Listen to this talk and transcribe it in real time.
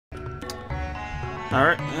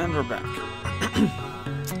Alright, and we're back.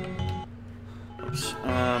 Oops.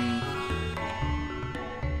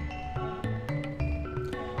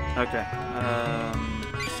 Okay.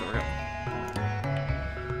 So we're good.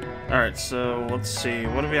 Alright, so let's see.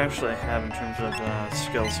 What do we actually have in terms of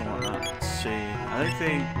skills and whatnot? Let's see. I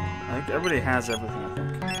think everybody has everything, I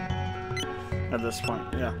think. At this point,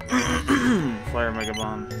 yeah. Flare, Mega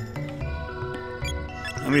Bomb.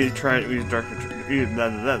 And we used Dark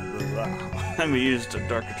and we used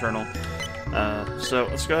Dark Eternal. So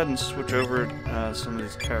let's go ahead and switch over some of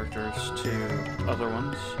these characters to other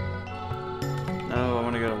ones. No, I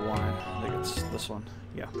want to go to Y. I think it's this one.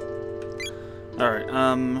 Yeah. Alright,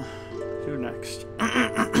 who next?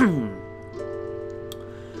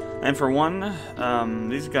 And for one,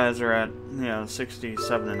 these guys are at,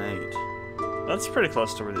 67 and 8. That's pretty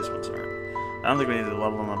close to where these ones are. I don't think we need to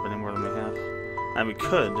level them up any more than we have. And we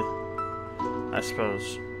could, I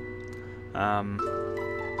suppose.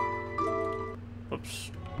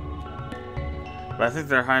 Oops. But I think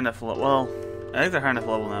they're high enough level. Well, I think they're high enough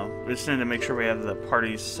level now. We just need to make sure we have the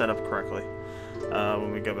parties set up correctly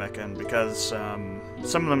when we go back in, because some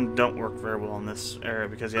of them don't work very well in this area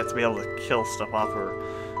because you have to be able to kill stuff off or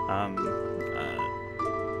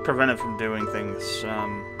prevent it from doing things.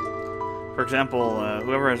 For example,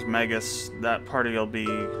 whoever has Magus, that party will be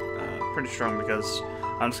pretty strong because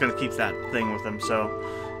I'm just going to keep that thing with them. So,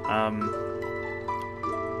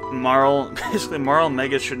 basically Marl and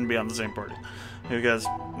Magus shouldn't be on the same party because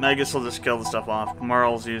Magus will just kill the stuff off.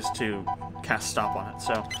 Marl's used to cast stop on it.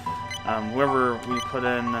 So, whoever we put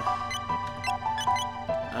in,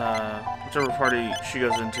 whichever party she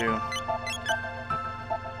goes into,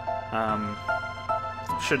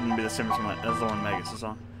 shouldn't be the same as the one Magus is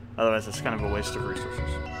on. Otherwise, it's kind of a waste of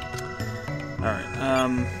resources. Alright,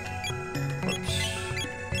 whoops.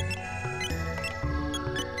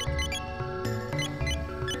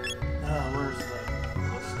 Where's the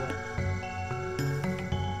list at?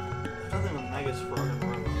 There's nothing with Magus Frog in the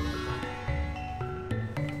room.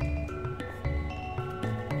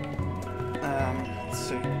 Let's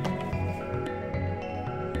see.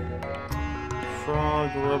 Frog,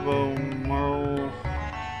 Robo, Marl,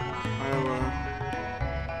 Isla.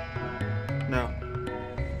 No.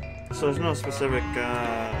 So there's no specific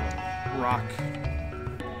rock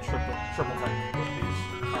triple type with these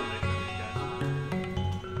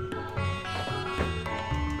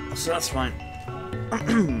combinations, so that's fine.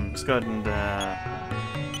 Let's go ahead and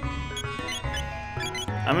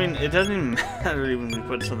I mean, it doesn't even matter even if we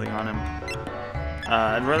put something on him.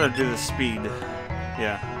 I'd rather do the speed.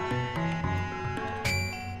 Yeah.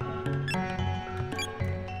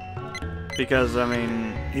 Because, I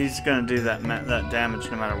mean, he's gonna do that damage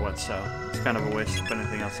no matter what, so it's kind of a waste to put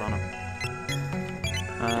anything else on him.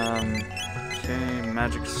 Okay,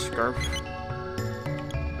 Magic Scarf.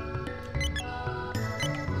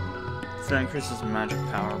 So that increases magic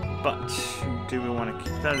power, but do we want to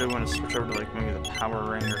keep that, or do we want to switch over to, like, maybe the Power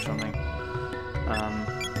Ring or something?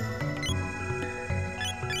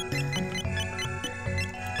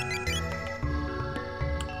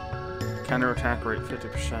 Counter attack rate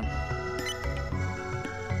 50%.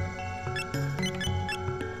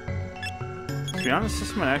 To be honest,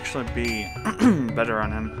 this might actually be better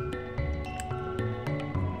on him.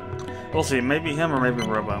 We'll see. Maybe him or maybe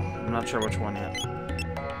Robo. I'm not sure which one yet.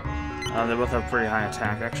 They both have pretty high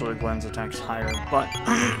attack. Actually, Glenn's attack's higher. But,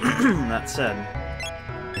 that said,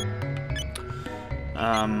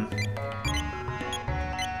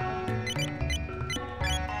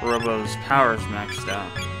 Robo's power's maxed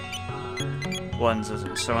out. Glenn's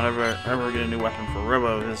isn't. So whenever we get a new weapon for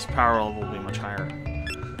Robo, his power level will be much higher.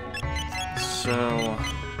 So,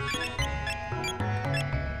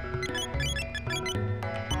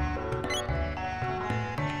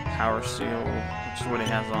 Power Seal, which is what he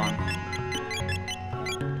has on.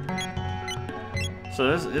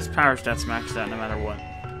 So his power stat's maxed out no matter what.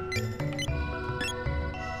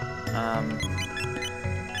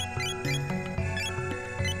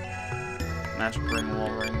 Magic Ring,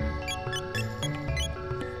 Wall Ring.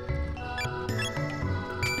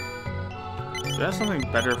 Do I have something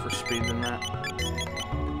better for speed than that?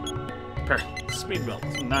 Speed belt.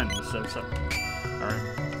 9 instead of 7. Alright.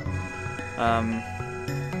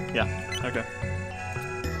 Yeah, okay.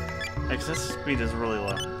 Because this speed is really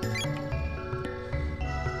low.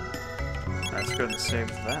 Alright, let's go ahead and save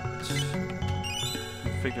that.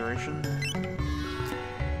 Configuration.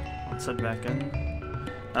 Let's head back in.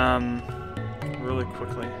 Really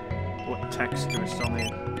quickly. What text do we still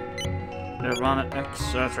need? Nirvana X.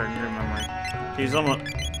 Oh, that's right, green memory. He's almost.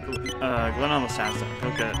 Glenn almost has that.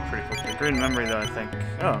 He'll get it pretty quickly. Green memory, though, I think.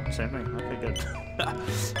 Oh, same thing. Okay, good.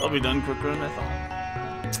 I'll be done quicker than I thought.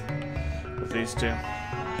 with these two.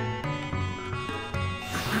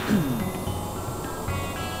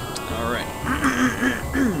 Alright.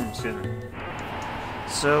 Excuse me.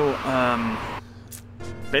 So,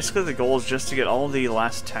 basically the goal is just to get all the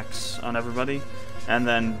last techs on everybody, and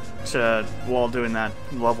then to, while doing that,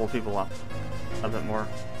 level people up a bit more.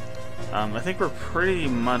 I think we're pretty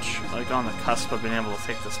much like on the cusp of being able to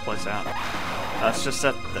take this place out. It's just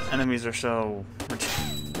that the enemies are so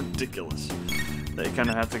ridiculous that you kind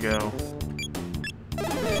of have to go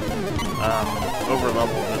over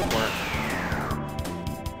level a bit for it.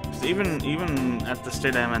 'Cause even at the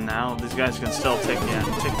state I'm in now, these guys can still take me out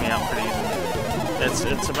pretty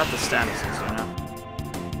easily. It's about the statuses, you know,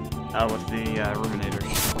 with the ruminators.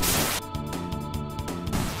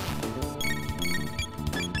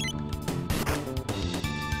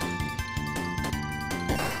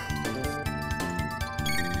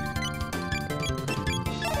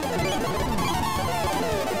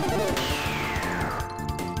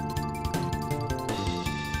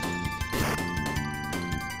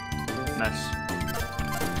 Nice.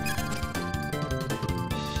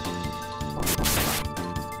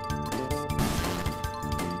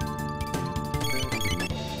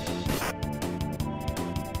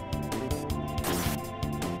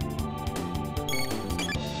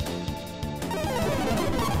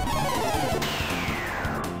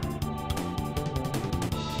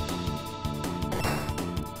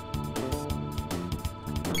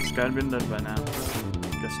 This guy had been dead by now.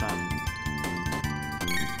 Guess not.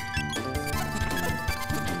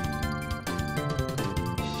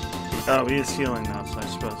 Oh, he is healing now, so I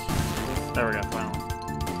suppose. There we go, finally.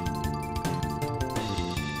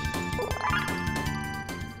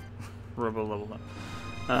 Robo leveled up.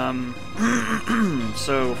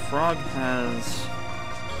 So Frog has...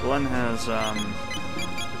 Glenn has,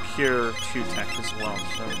 Cure 2 tech as well,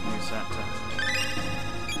 so we can use that to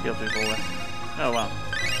heal people with. Oh, wow.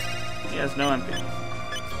 He has no MP.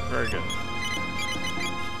 Very good.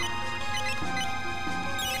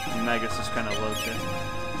 Magus is kind of low, too.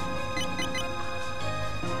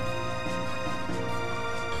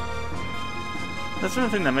 That's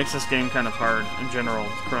another thing that makes this game kind of hard in general.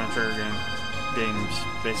 Chrono Trigger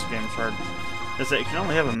basic games hard, is that you can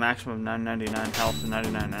only have a maximum of 999 health and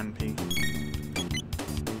 99 MP.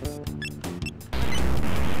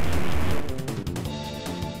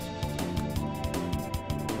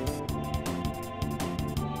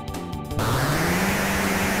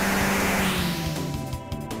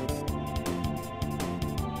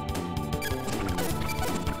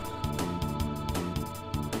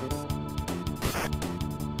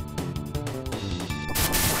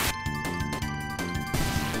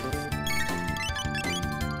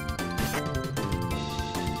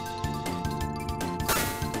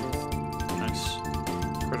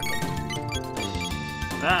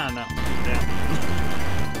 Ah, no. Damn.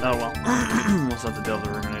 Oh well. We'll just have to deal with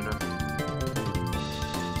the Ruminator.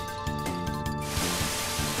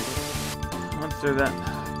 Went through that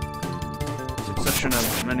succession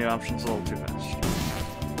of menu options a little too fast.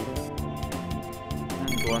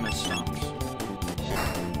 And Glenn has stopped.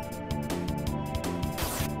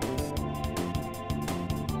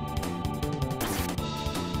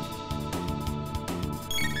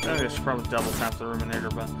 I should probably double tap the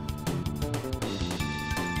Ruminator button.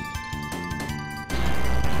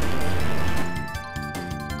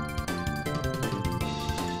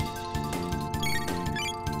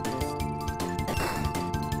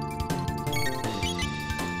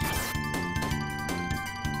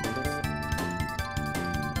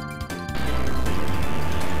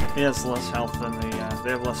 He has less health than the,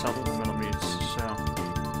 they have less health than the middle mutes, so.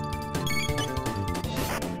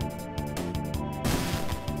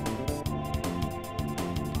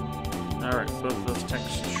 Alright, both of those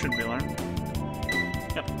texts should be learned.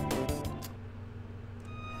 Yep.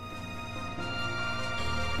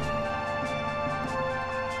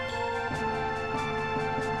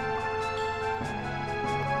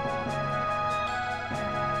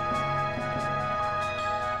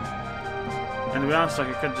 And to be honest, like,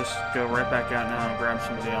 I could just go right back out now and grab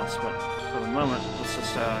somebody else, but for the moment, let's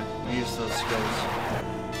just use those skills.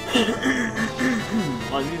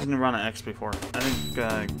 Well, I've used Nirvana X before. I think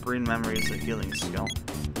Green Memory is a healing skill.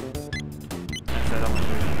 Actually, I don't want to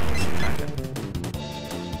do that. Let's attack it.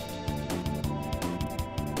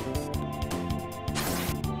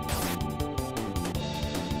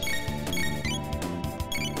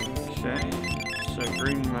 Okay, so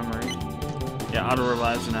Green Memory. Yeah,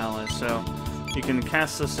 auto-revives an ally, so you can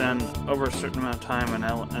cast this in over a certain amount of time, and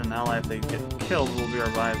an ally, if they get killed, will be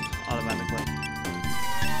revived automatically.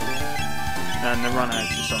 And Nirvana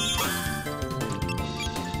actually something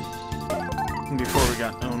before we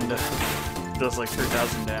got owned. does like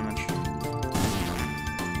 3,000 damage.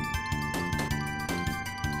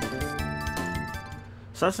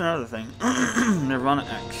 So that's another thing. Nirvana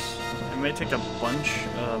X. It may take a bunch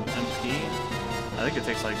of MP. I think it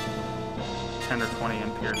takes like 10 or 20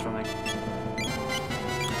 MP or something.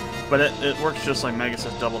 But it works just like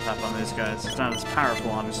Megasith double tap on these guys. It's not as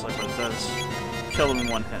powerful, obviously, but it does kill them in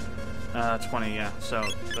one hit. 20, yeah. So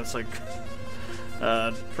that's like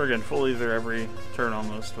friggin' full either every turn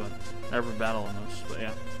almost, but every battle almost. But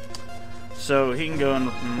yeah. So he can go in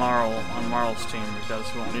with Marl on Marl's team because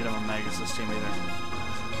we won't need him on Megasith's team either.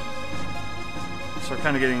 So we're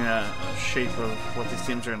kind of getting a shape of what these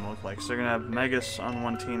teams are going to look like. So they're going to have Megas on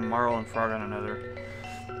one team, Marl and Frog on another.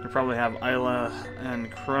 You'll probably have Isla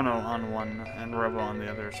and Chrono on one, and Robo on the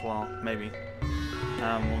other as well. Maybe.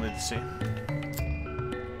 We'll need to see.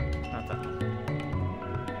 Not that one.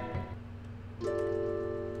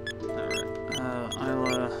 Alright.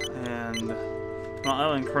 Isla and... Well,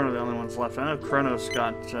 Isla and Chrono are the only ones left. I know Chrono's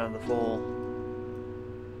got the full...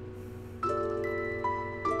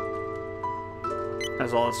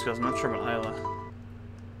 Has all his skills. I'm not sure about Isla.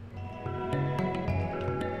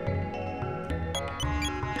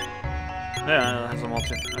 Yeah, it has them all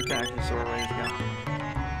too. Okay, actually, so we're ready to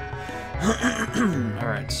go.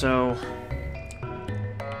 Alright, so...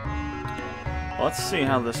 let's see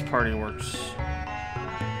how this party works.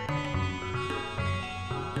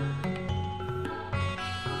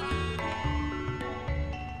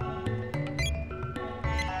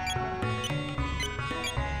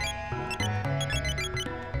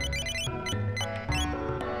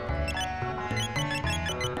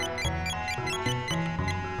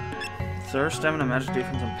 So her stamina, magic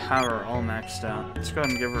defense, and power are all maxed out. Let's go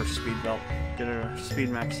ahead and give her a speed belt. Get her speed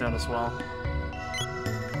maxed out as well.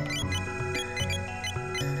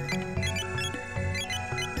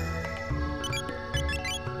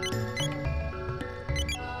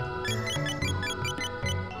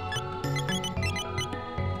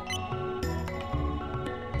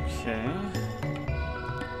 Okay.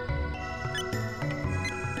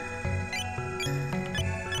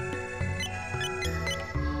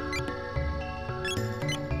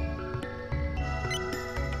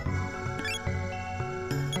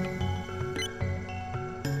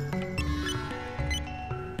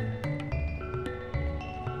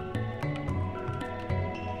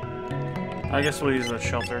 I guess we'll use the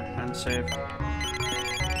shelter and save.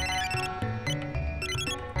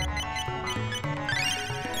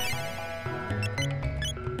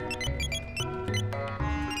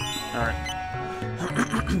 Alright.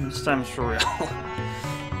 This time's for real.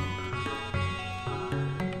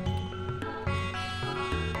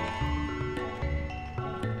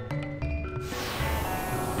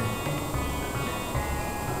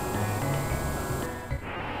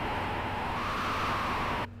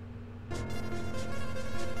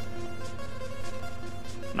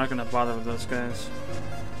 Not gonna bother with those guys.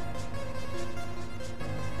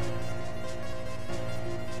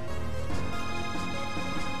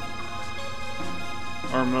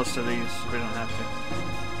 Or most of these, we don't have to.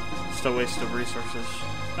 Just a waste of resources.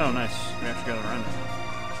 Oh, nice. We actually got around it.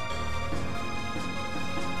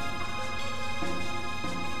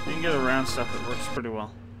 You can get around stuff that works pretty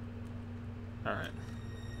well. Alright.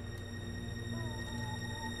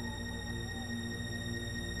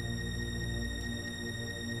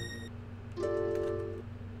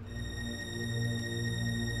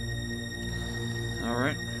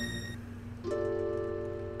 Alright.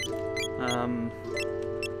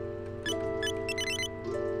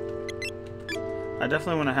 I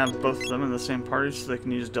definitely want to have both of them in the same party so they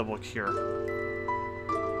can use double cure.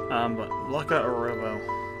 But Lucca or Robo?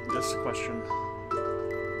 That's the question.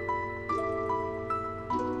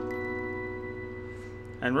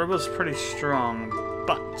 And Robo's pretty strong,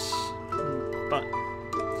 but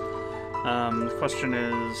the question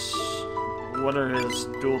is, what are his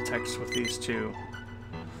dual techs with these two?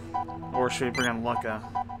 Or should we bring in Lucca?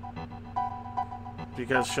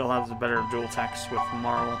 Because she'll have the better dual techs with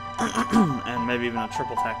Marl, and maybe even a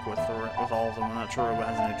triple tech with all of them. I'm not sure Robo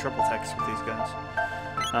has any triple techs with these guys.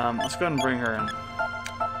 Let's go ahead and bring her in.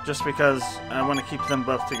 Just because I want to keep them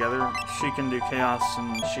both together. She can do chaos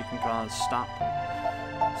and she can cause stop.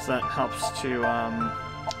 So that helps to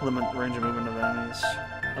limit range of movement of enemies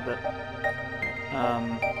a bit.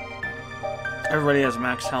 Everybody has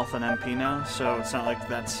max health and MP now, so it's not like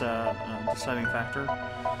that's a deciding factor.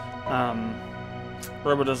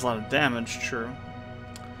 Robo does a lot of damage, true.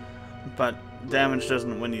 But damage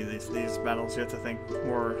doesn't win you these battles. You have to think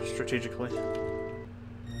more strategically.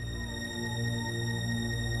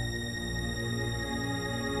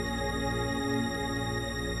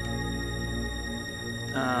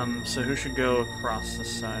 So who should go across this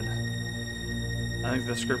side? I think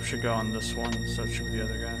this group should go on this one, so it should be the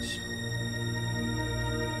other guys.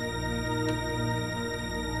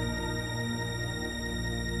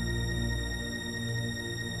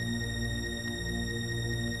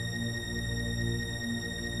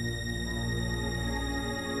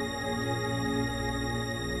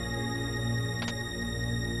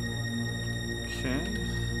 Okay.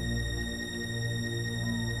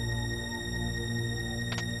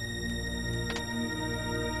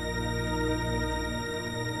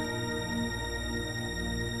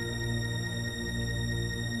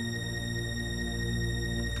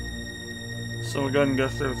 So we'll go ahead and go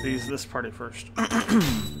through with this party first.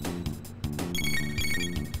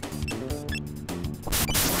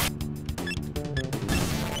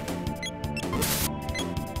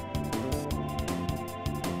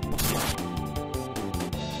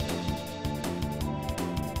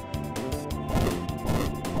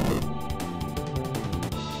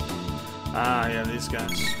 Ah, yeah, these guys.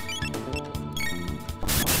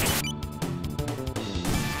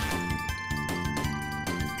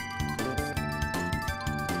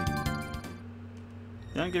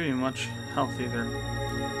 They don't give you much health either.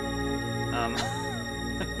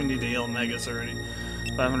 We need to heal Megas already.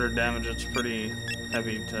 500 damage, it's pretty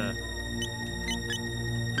heavy to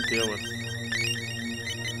deal with.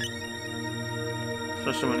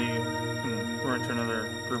 Especially when you run into another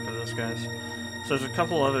group of those guys. So there's a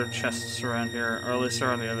couple other chests around here, or at least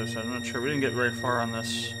they're on the other side. I'm not sure. We didn't get very far on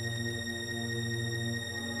this.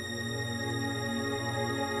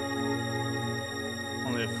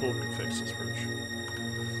 Only a fool could fix this bridge.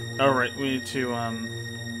 Alright, we need to,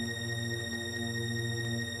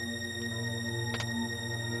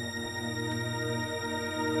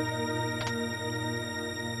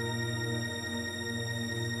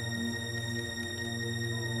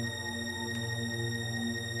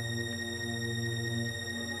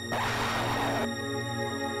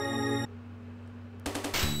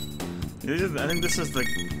 I think this is the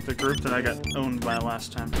group that I got owned by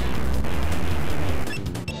last time.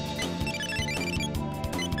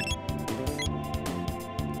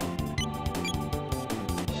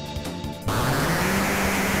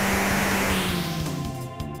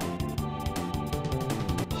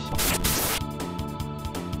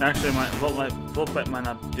 Actually, my Volt Bite might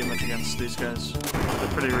not do much against these guys. They're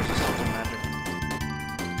pretty resistant to magic.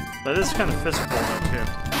 But it is kind of physical though, too.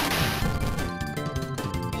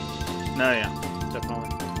 No, yeah, definitely.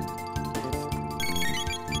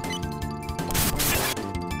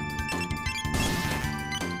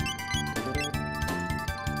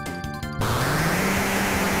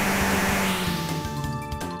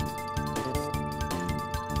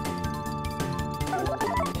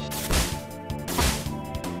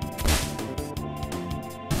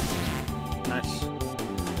 Nice.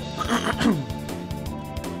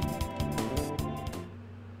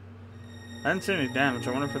 I didn't see any damage.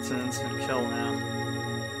 I wonder if it's an instant kill now.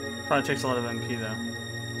 Probably takes a lot of MP though.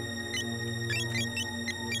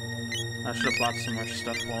 I should have bought some more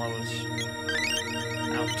stuff while I was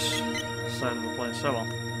outside of the place. Oh well.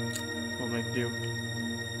 We'll make do.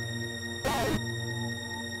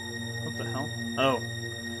 What the hell? Oh.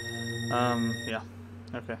 Yeah.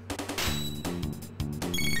 Okay.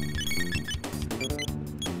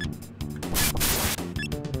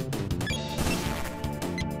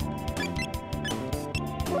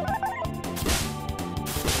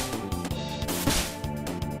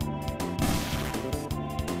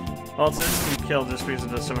 Well, it's an instant kill just because it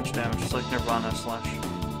does so much damage. It's like Nirvana Slash.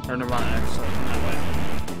 Or Nirvana X, so in that way.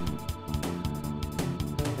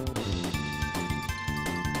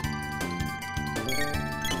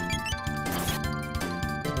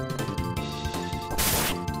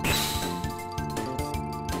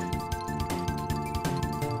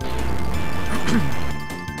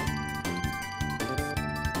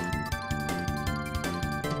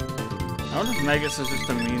 I wonder if Magus is just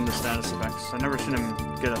immune to status effects. I've never seen him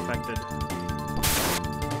get affected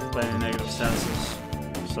by any negative statuses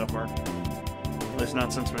so far. At least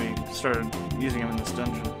not since we started using him in this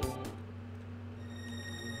dungeon.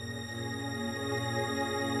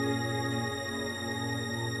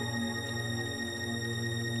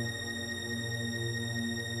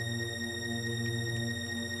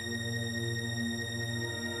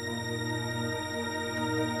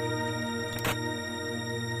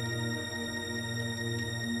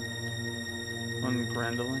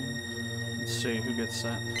 Grandoline. Let's see who gets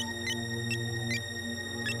that.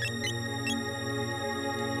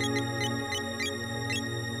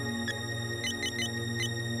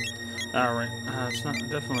 Alright, it's not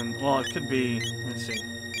definitely. Well, it could be. Let's see.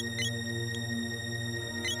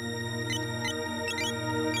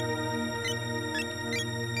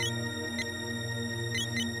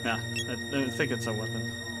 I think it's a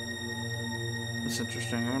weapon. That's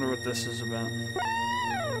interesting. I wonder what this is about.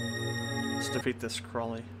 Let's defeat this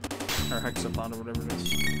Crawley. Or Hexapod, or whatever it is.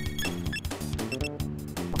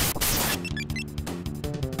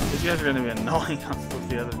 These guys are going to be annoying with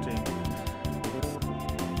the other team.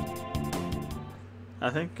 I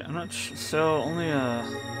think, I'm not sure. So, only,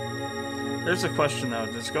 there's a question though.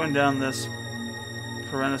 Does going down this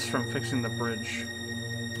prevent us from fixing the bridge?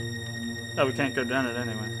 Oh, we can't go down it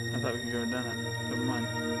anyway. I thought we could go down it. Never mind.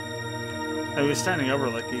 He was standing over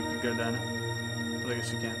like you could go down it. But I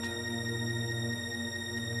guess you can't.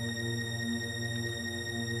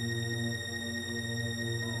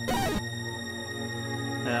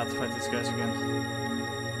 Yeah, I'll have to fight these guys again.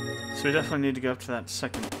 So we definitely need to go up to that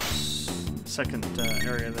second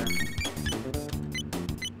area there.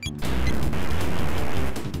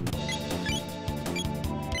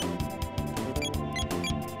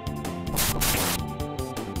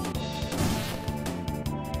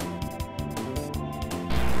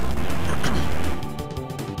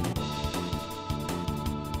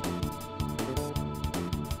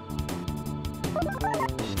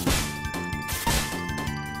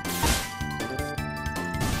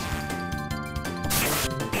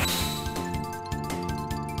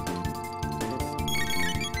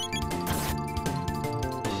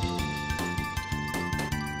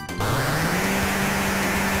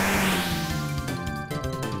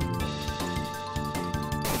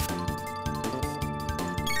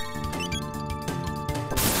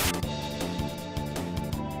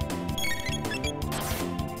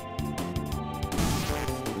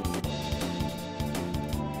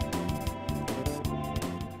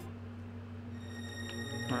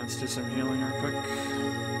 Let's do some healing real quick.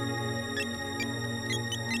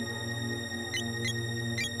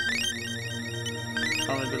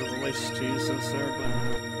 Probably a bit of a waste to use this there, but...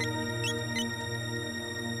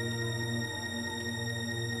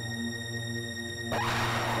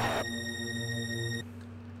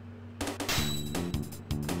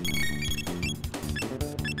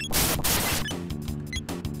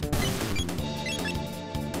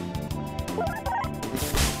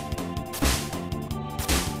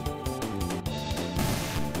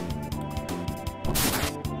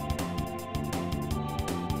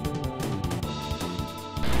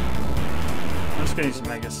 I'm just gonna use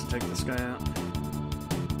Megas to take this guy out.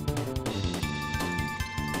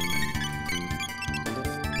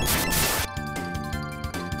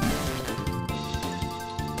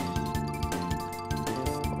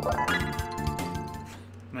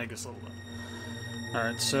 Megas level up.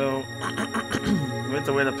 Alright, so we have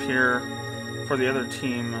to wait up here for the other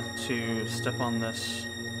team to step on this.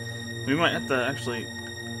 We might have to actually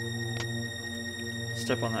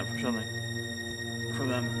step on that for something. For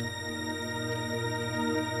them.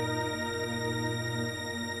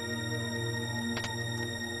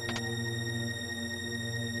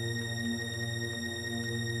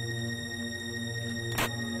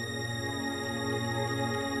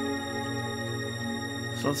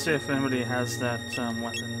 So let's see if anybody has that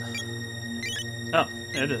weapon. Oh,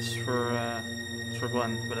 it is for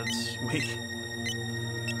Glenn, but it's weak.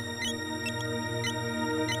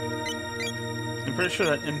 I'm pretty sure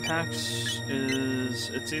that impacts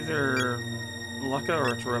it's either Lucca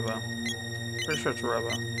or it's Robo. Pretty sure it's Robo.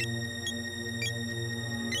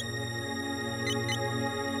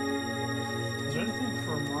 Is there anything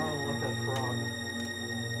for Marl, Lucca, Frog?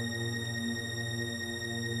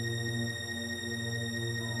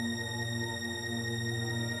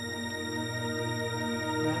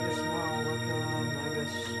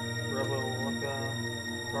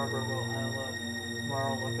 Frog, Robo, Isla,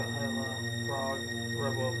 Marl, Lucca, Isla, Frog,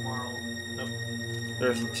 Robo, Marl. Nope.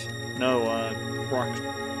 There isn't. No rock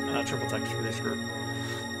triple text for this group.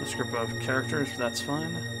 This group of characters, but that's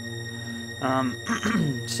fine.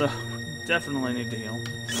 So, definitely need to heal.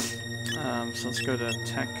 So let's go to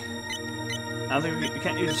tech. I don't think we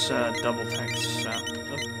can't use double techs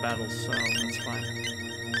battles, so that's fine.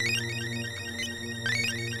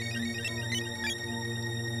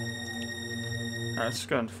 Alright, let's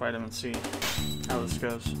go and fight him and see how this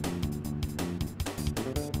goes.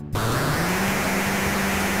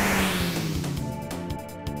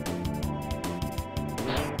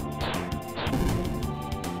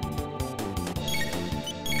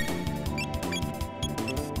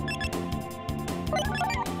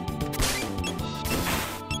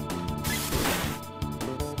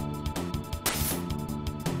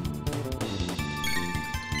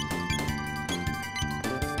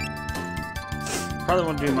 Probably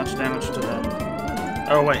won't do much damage to them.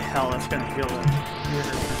 Oh wait, hell, that's gonna heal them.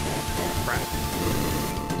 Crap.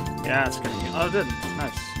 Yeah, it's gonna heal. Oh, it didn't.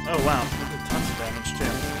 Nice. Oh wow, it did tons of damage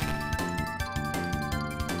too.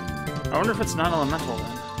 I wonder if it's non-elemental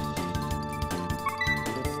then.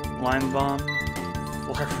 Line bomb,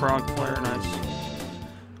 flare frog, flare, nice.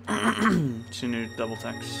 2 new double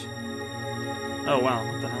techs. Oh wow,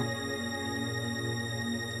 what the hell?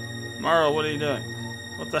 Maro, what are you doing?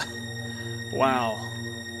 What the? Wow.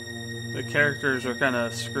 The characters are kind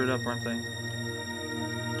of screwed up, aren't they?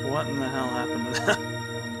 What in the hell happened to them?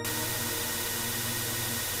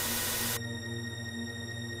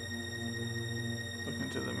 Look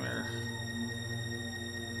into the mirror.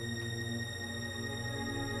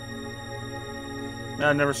 Yeah,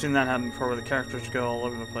 I've never seen that happen before, where the characters go all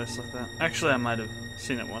over the place like that. Actually, I might have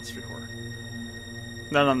seen it once before.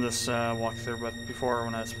 Not on this walkthrough, but before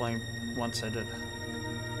when I was playing once I did.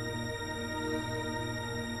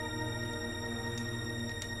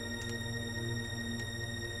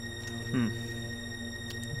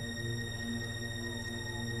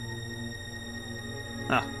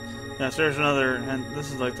 Ah, yes, there's another, and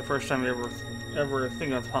this is like the first time you ever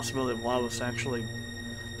think of the possibility of Lavos actually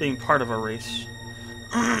being part of a race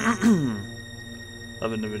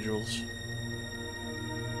of individuals.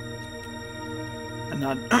 And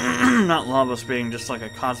not not Lavos being just like a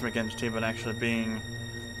cosmic entity, but actually being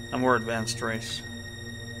a more advanced race.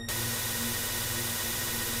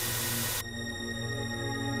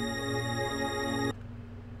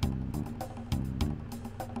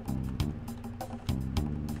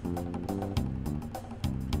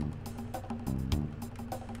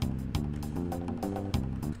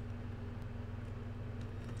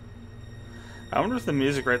 I wonder if the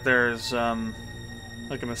music right there is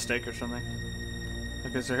like a mistake or something.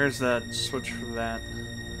 Okay, so here's that switch for that.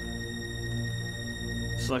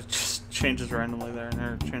 It's like just changes randomly there, and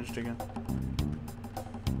there it changed again.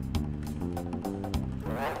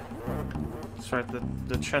 That's right,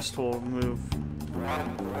 the chest will move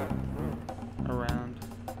around.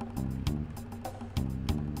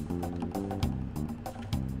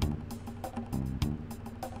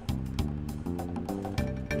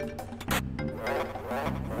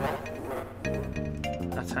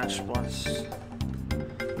 Attached blast.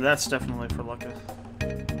 That's definitely for Lucca.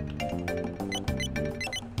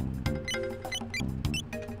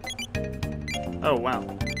 Oh wow.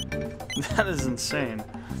 That is insane.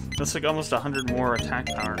 That's like almost 100 more attack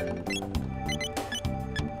power.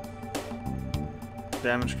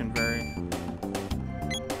 Damage can vary.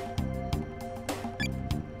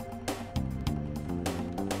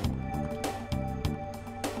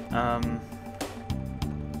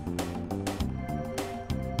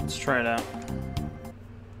 Let's try it out.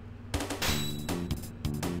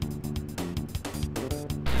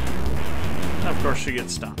 Of course she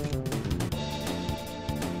gets stopped.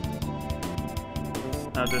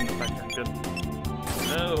 That didn't affect her. Good.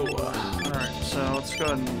 Oh, alright, so let's go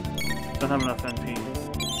ahead and... Don't have enough NP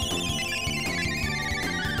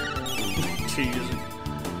to use it.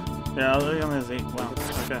 Yeah, it only has 8. Wow.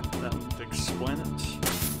 Okay, that would explain it.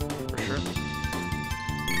 For sure.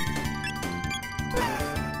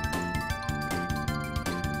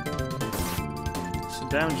 So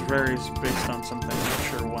damage varies based on something, not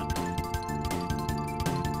sure what.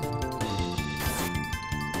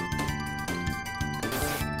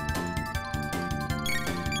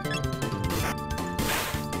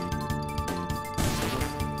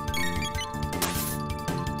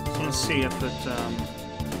 Let's see if it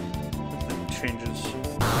changes.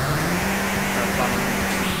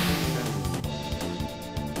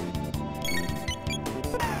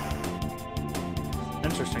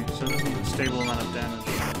 Interesting, so this isn't a stable amount of damage.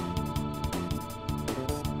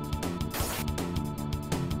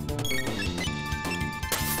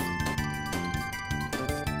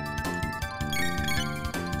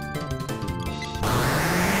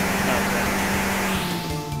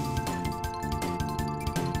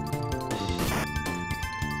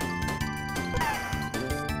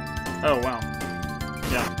 Oh, wow.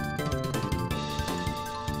 Yeah.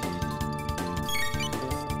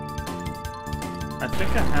 I think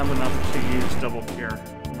I have enough to use double cure.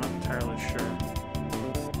 I'm not entirely sure.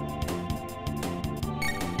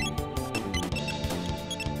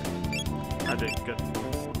 I did, good.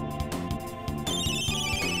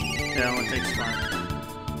 Yeah, it only takes 5.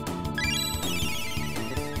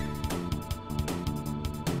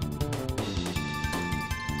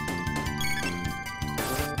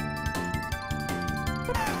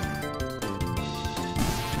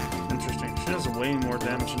 Way more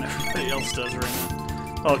damage than everybody else does right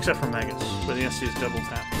now. Oh, except for Megas, but he has to use double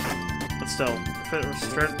tap. But still, if it was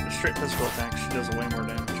straight physical attack, she does way more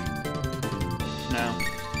damage. Now,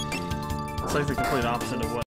 it's like the complete opposite of what